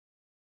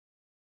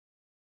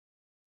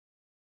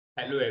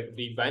Hello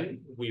everyone,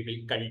 we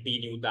will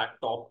continue the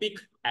topic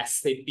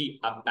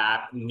SAP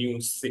ABAP new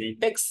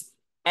syntax.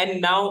 And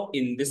now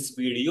in this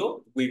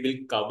video, we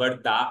will cover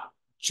the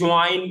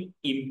join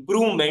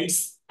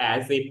improvements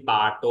as a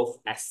part of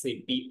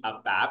SAP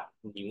ABAP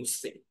new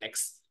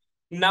syntax.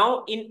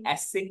 Now in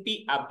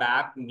SAP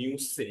ABAP new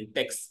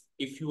syntax,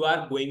 if you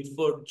are going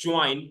for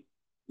join,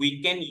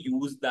 we can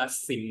use the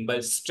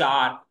symbol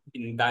star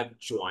in the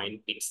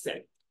join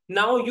itself.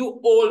 Now you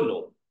all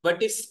know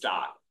what is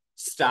star.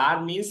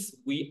 Star means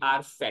we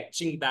are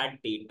fetching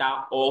that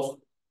data of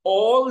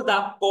all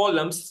the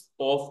columns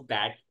of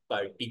that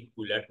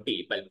particular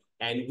table.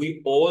 And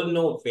we all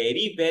know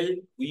very well,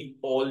 we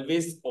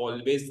always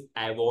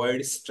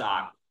avoid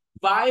star.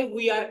 Why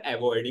we are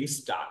avoiding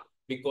star?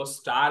 Because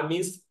star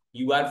means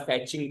you are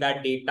fetching the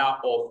data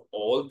of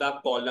all the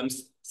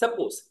columns.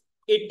 Suppose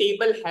a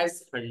table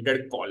has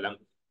 100 columns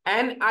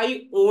and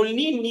I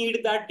only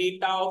need the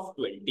data of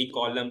 20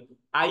 column.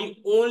 I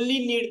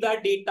only need the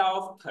data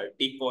of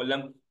 30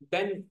 column.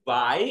 Then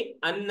why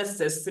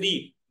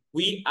unnecessary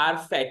we are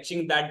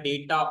fetching the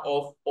data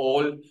of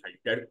all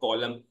 100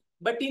 column?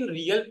 But in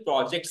real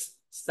projects,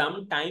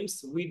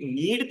 sometimes we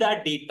need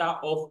the data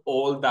of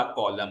all the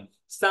column.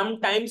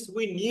 Sometimes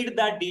we need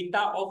the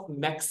data of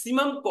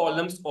maximum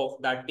columns of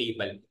the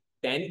table.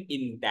 Then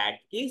in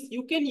that case,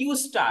 you can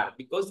use star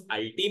because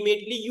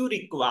ultimately you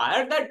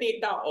require the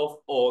data of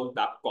all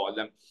the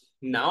column.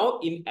 Now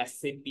in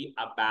SAP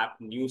ABAP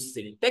new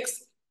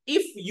syntax,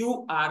 if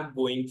you are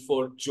going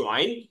for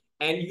join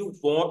and you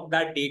want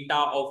the data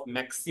of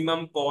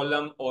maximum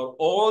column or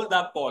all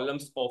the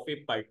columns of a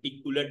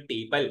particular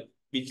table,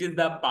 which is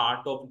the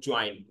part of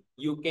join,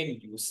 you can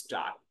use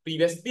star.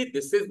 Previously,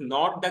 this is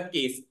not the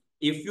case.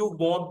 If you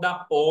want the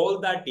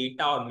all the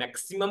data or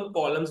maximum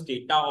columns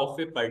data of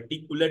a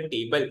particular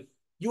table,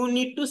 you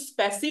need to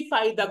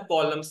specify the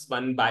columns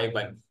one by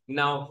one.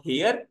 Now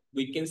here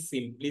we can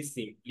simply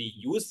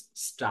use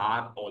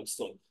star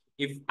also.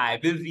 If I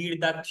will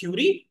read the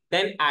theory,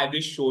 then I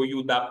will show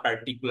you the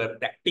particular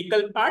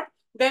practical part.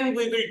 Then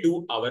we will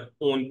do our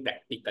own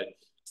practical.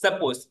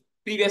 Suppose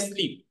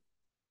previously,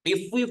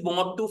 if we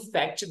want to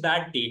fetch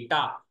the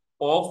data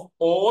of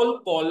all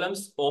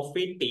columns of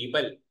a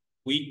table,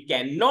 we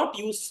cannot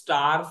use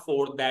star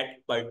for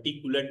that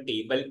particular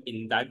table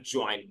in the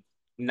join.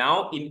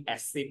 Now in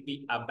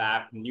SAP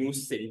ABAP new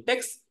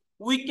syntax,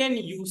 we can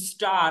use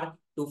star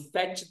to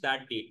fetch the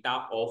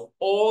data of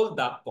all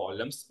the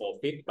columns of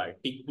a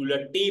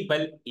particular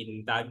table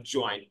in the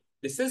join.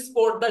 This is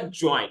for the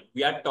join.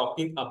 We are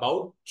talking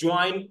about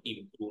join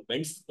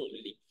improvements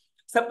only.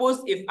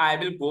 Suppose if I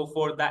will go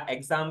for the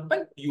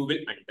example, you will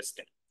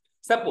understand.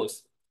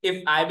 Suppose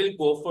if I will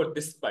go for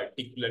this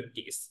particular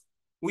case,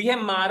 we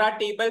have Mara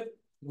table,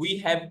 we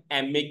have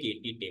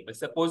MAKT table.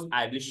 Suppose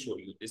I will show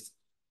you this.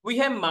 We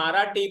have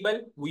Mara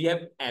table, we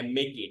have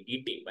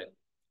MAKT table.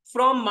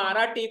 From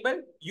Mara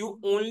table, you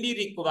only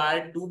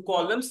require two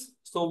columns.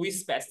 So we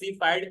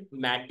specified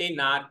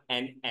MATENAR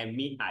and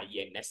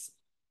MEINS.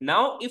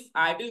 Now, if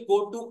I will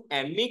go to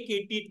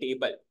MAKT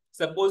table,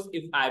 suppose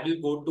if I will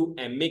go to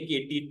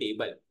MAKT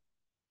table,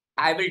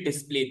 I will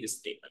display this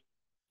table.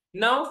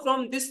 Now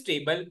from this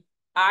table,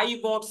 I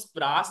want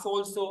SPRAS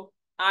also,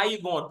 I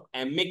want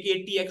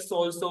MAKTX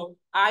also,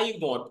 I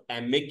want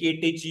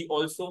MAKTG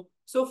also.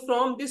 So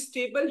from this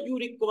table, you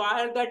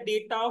require the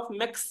data of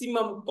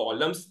maximum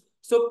columns.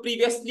 So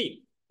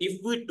previously,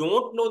 if we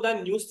don't know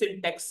the new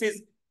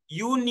syntaxes,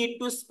 you need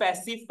to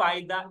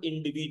specify the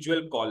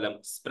individual column,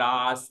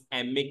 SPRAS,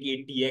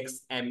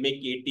 MAKTX,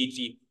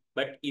 MAKTG.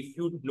 But if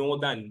you know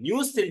the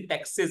new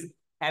syntaxes,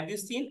 have you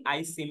seen?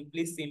 I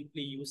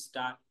simply use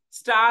star.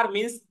 Star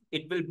means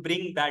it will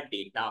bring the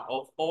data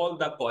of all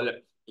the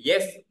column.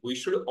 Yes, we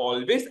should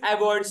always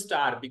avoid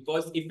star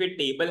because if a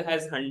table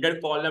has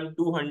 100 column,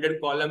 200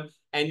 column,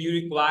 and you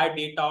require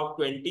data of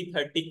 20,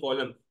 30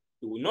 column,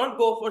 do not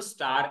go for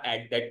star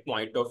at that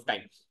point of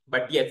time.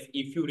 But yes,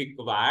 if you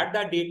require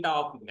the data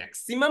of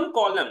maximum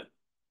column,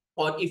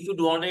 or if you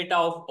want data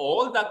of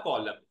all the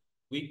column,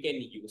 we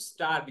can use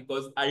star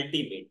because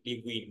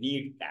ultimately we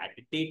need that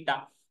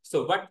data.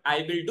 So what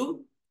I will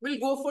do, we'll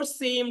go for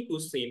same to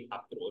same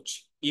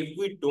approach. If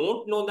we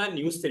don't know the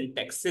new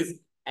syntaxes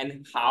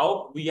and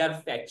how we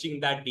are fetching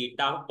the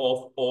data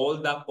of all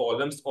the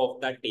columns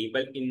of the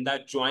table in the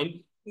join,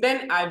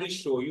 then I will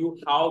show you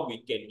how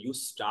we can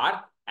use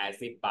star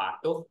as a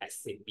part of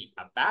SAP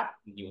ABAP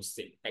new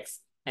syntax.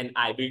 And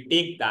I will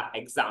take the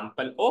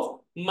example of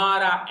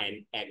Mara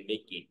and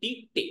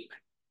MAKT table.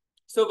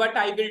 So what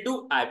I will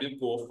do, I will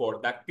go for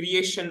the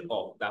creation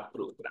of the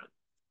program.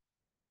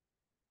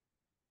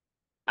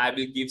 I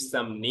will give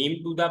some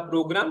name to the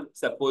program.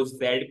 Suppose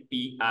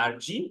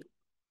ZPRG,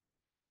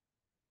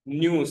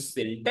 new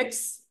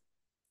syntax.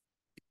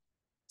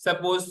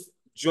 Suppose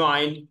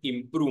join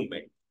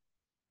improvement.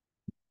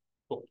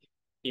 Okay,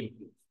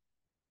 improve.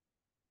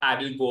 I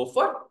will go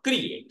for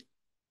create.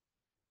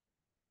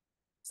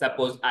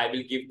 Suppose I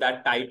will give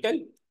that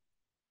title,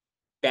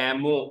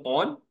 demo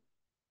on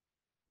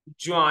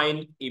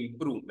join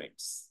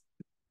improvements.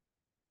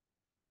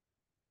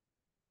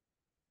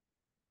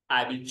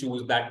 I will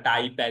choose the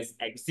type as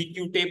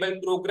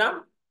executable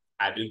program.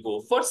 I will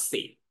go for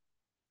save.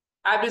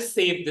 I will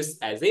save this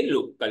as a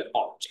local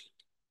object.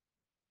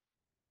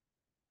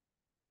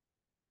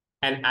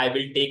 And I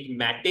will take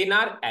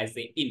Matenar as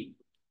a input.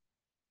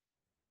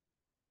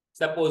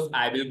 Suppose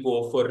I will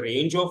go for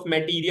range of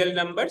material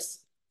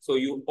numbers. So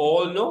you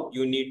all know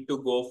you need to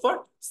go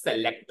for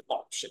select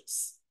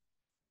options.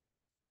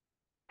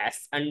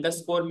 S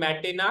underscore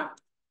Matenar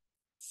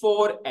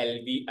for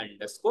LV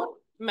underscore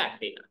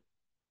Matenar.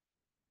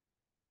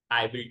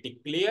 I will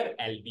declare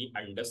LV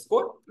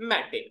underscore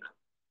Matenar.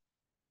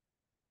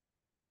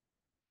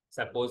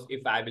 Suppose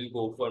if I will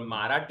go for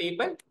Mara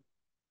table,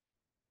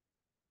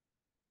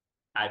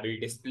 I will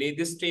display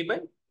this table.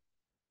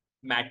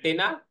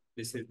 Matenar,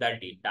 this is the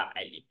data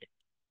element.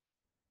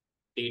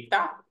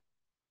 Data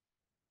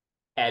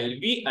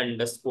LV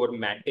underscore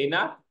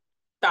Matenar,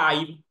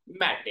 type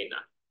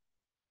Matenar.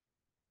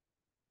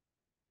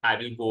 I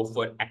will go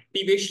for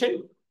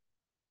activation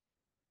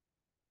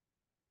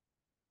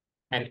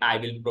and I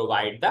will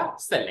provide the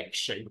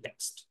selection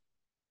text.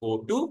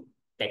 Go to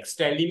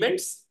text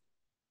elements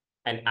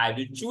and I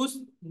will choose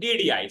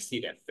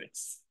DDIC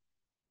reference.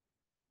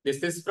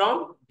 This is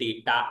from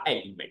data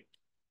element.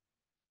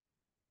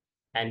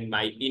 And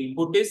my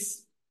input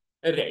is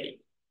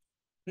ready.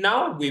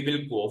 Now we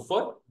will go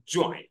for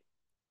join.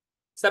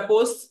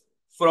 Suppose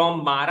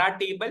from Mara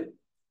table,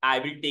 I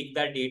will take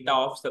the data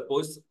of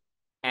suppose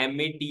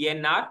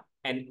MATNR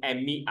and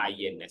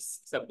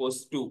MEINS.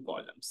 Suppose two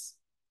columns.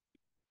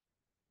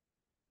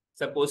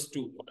 Suppose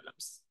two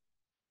columns.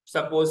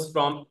 Suppose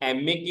from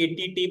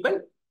MAKT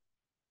table,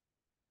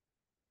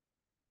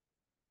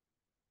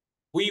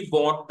 we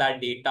want the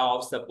data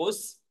of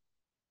suppose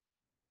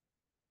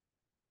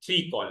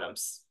three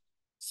columns.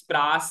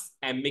 SPRAS,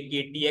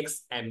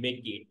 MAKTX,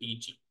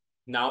 MAKTG.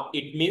 Now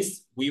it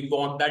means we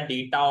want the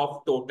data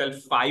of total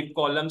 5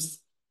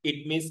 columns.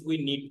 It means we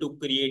need to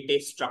create a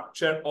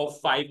structure of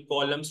 5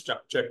 columns,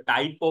 structure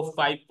type of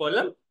 5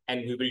 column,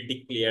 and we will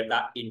declare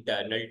the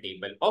internal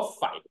table of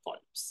 5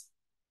 columns.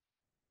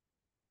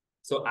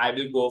 So I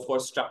will go for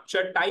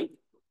structure type,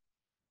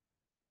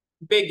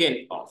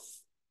 begin of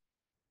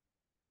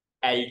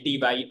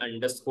LTY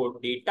underscore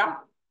data.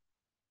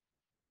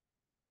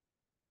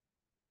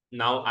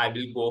 Now I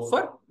will go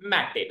for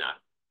Matenar.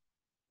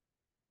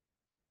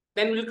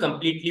 Then we'll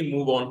completely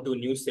move on to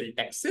new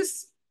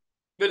syntaxes.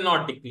 Will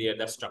not declare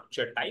the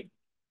structure type.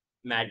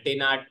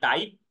 Matenar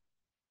type,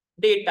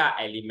 data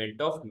element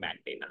of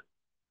Matenar.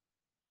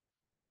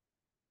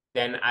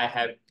 Then I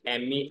have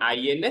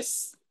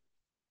MEINS,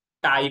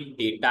 type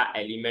data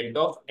element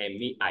of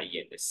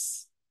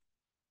MEINS.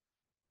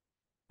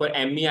 For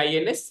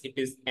MEINS, it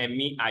is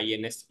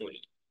MEINS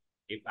only.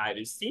 If I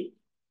will see,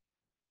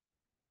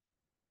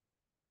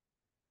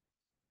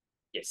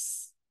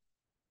 yes.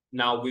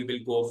 Now we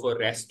will go for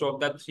rest of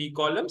the 3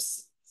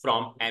 columns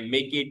from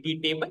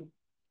MAKT table.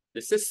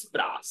 This is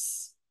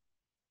SPRAS.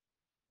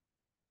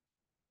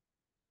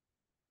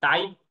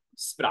 Type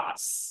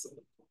SPRAS.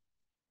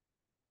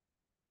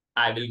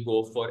 I will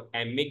go for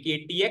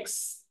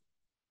MAKTX.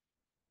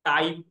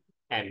 Type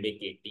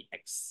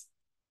MAKTX.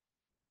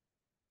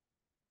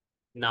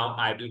 Now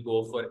I will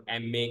go for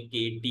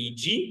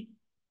MAKTG.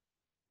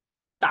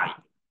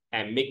 Type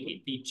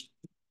MAKTG.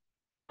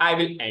 I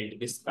will end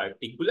this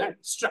particular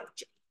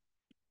structure.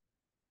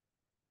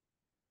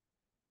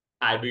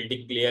 I will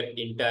declare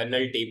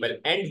internal table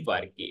and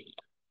work area.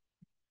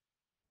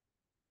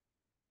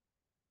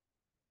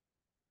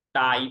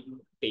 Type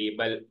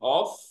table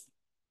of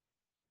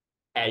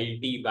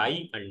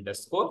LTY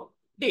underscore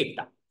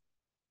data.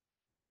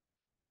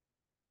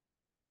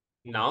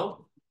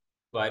 Now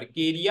work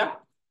area,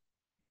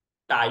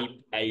 type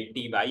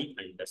LTY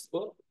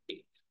underscore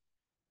data.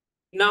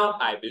 Now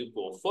I will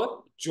go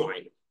for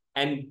join.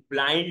 And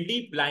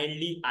blindly,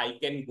 I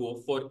can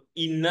go for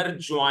inner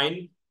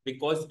join,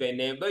 because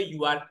whenever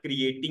you are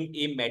creating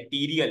a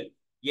material,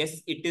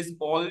 yes, it is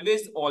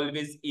always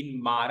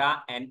in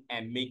Mara and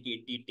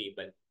MAKT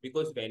table.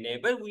 Because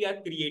whenever we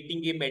are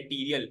creating a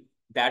material,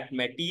 that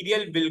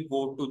material will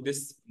go to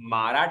this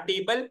Mara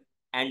table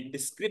and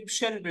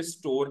description will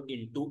store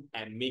into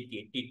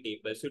MAKT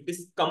table. So it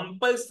is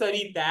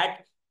compulsory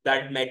that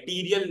that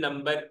material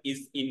number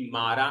is in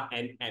Mara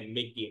and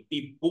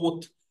MAKT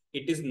both.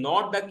 It is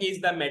not the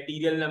case the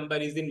material number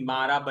is in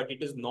Mara, but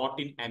it is not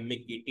in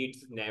MAKT.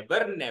 It's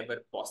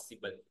never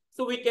possible.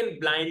 So we can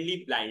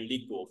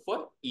blindly go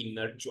for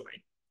inner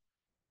join.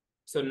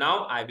 So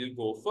now I will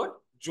go for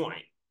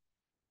join.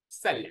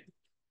 Select.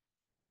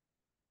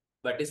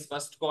 What is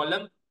first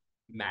column?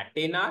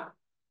 Matenar,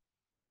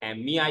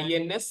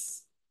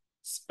 MEINS,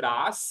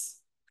 SPRAS,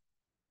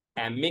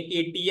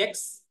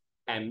 MAKTX,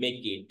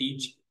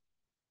 MAKTG.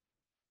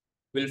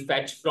 Will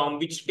fetch from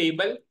which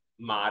table?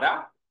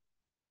 Mara.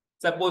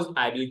 Suppose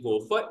I will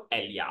go for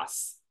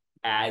alias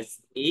as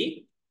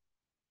a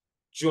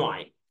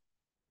join.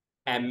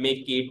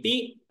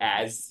 MAKT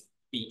as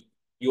P.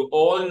 You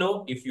all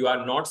know if you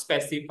are not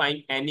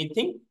specifying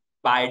anything,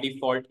 by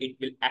default, it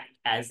will act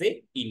as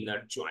a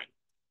inner join.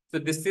 So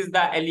this is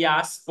the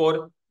alias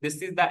for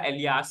This is the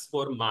alias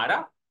for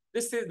Mara.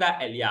 This is the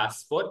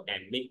alias for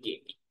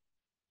MAKT.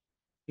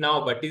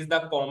 Now, what is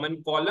the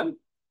common column?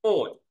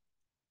 On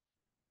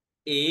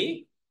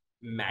A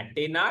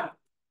matenar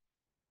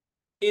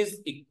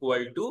is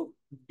equal to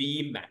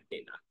B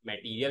matenar.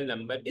 Material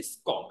number is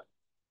common.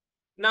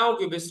 Now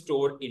we will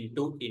store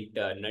into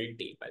internal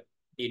table.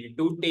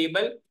 Into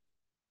table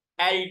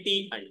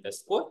LT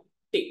underscore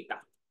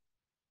data.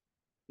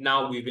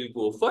 Now we will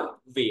go for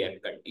where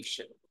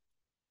condition.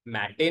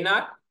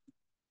 Matenar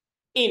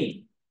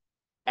in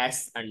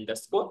S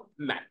underscore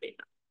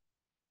matenar.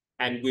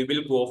 And we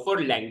will go for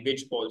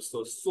language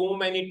also. So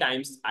many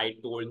times I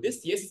told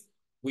this, yes,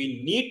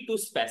 we need to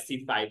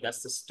specify the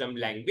system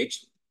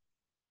language.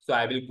 So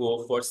I will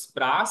go for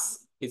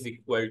Spras is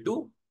equal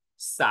to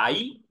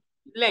Psi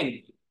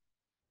language.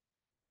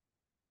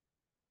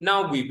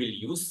 Now we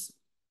will use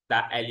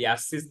the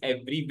aliases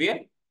everywhere.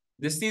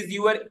 This is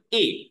your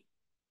A.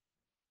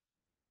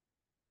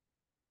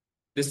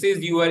 This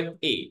is your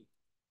A.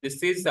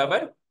 This is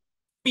our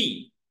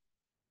P.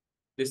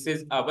 This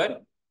is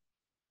our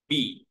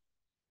B.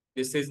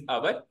 This is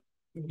our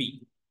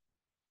B.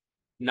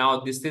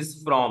 Now this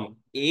is from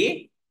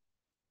A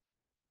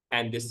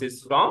and this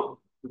is from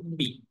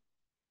B.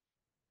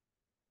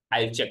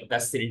 I'll check the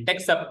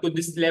syntax up to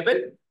this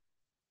level.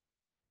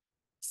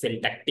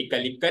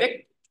 Syntactically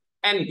correct.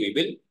 And we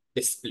will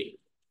display.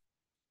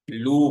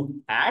 Loop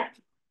at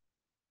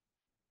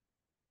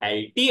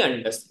LT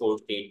underscore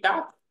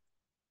data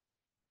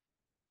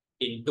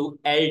into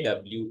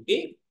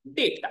LWA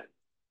data.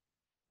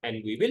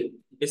 And we will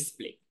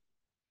display.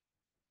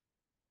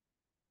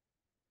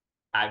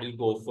 I will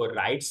go for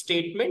write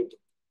statement.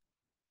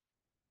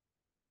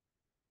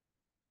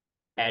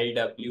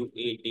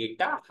 LWA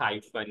data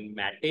hyphen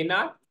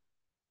matenar.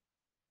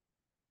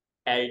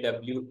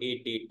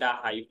 LWA data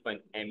hyphen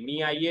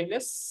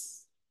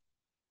MEINS.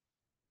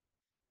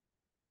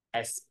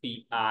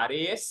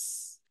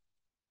 SPRAS.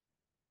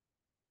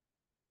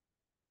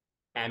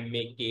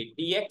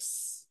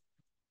 MAKTX.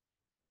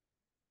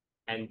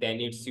 And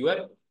then it's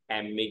your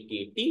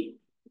MAKTG.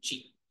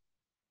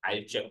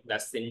 I'll check the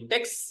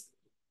syntax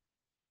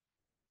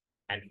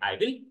and I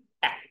will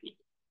activate.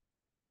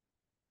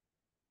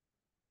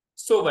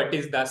 So what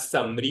is the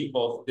summary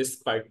of this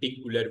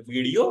particular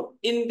video?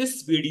 In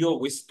this video,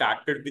 we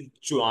started with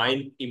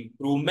join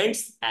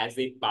improvements as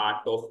a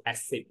part of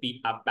SAP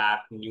ABAP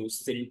new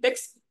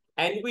syntax.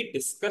 And we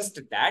discussed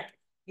that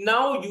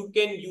now you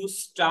can use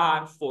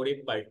star for a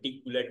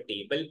particular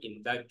table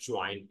in the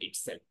join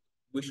itself.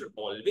 We should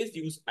always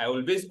use, I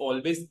always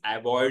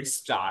avoid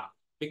star,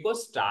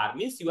 because star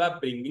means you are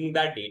bringing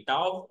the data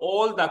of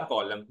all the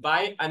columns.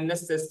 Why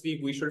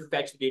unnecessary we should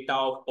fetch data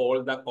of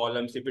all the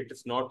columns if it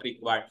is not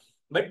required?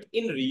 But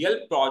in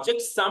real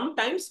projects,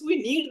 sometimes we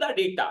need the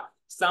data.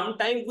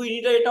 Sometimes we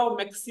need the data of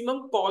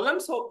maximum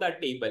columns of the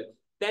table.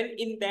 Then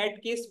in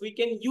that case, we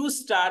can use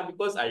star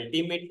because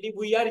ultimately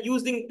we are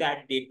using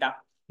that data.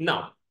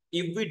 Now,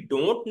 if we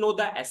don't know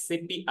the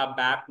SAP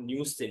ABAP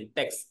new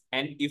syntax,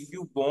 and if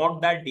you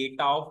want the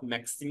data of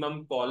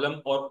maximum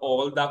column or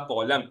all the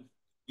column,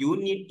 you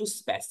need to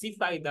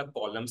specify the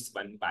columns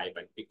one by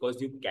one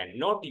because you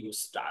cannot use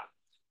star.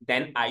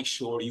 Then I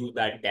showed you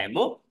the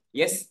demo.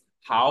 Yes,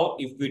 how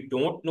if we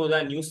don't know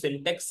the new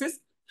syntaxes,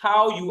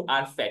 how you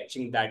are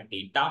fetching the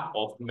data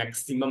of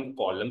maximum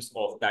columns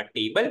of the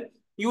table,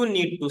 you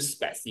need to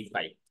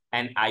specify.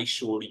 And I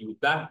showed you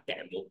the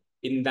demo.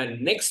 In the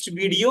next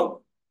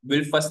video,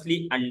 we'll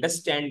firstly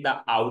understand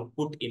the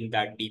output in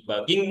the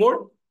debugging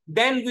mode.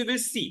 Then we will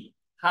see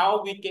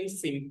how we can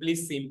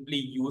simply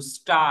use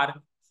star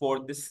for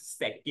this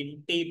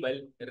second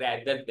table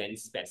rather than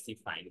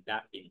specifying the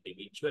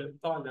individual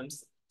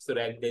columns. So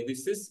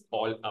this is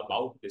all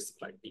about this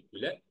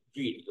particular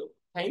video.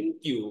 Thank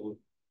you.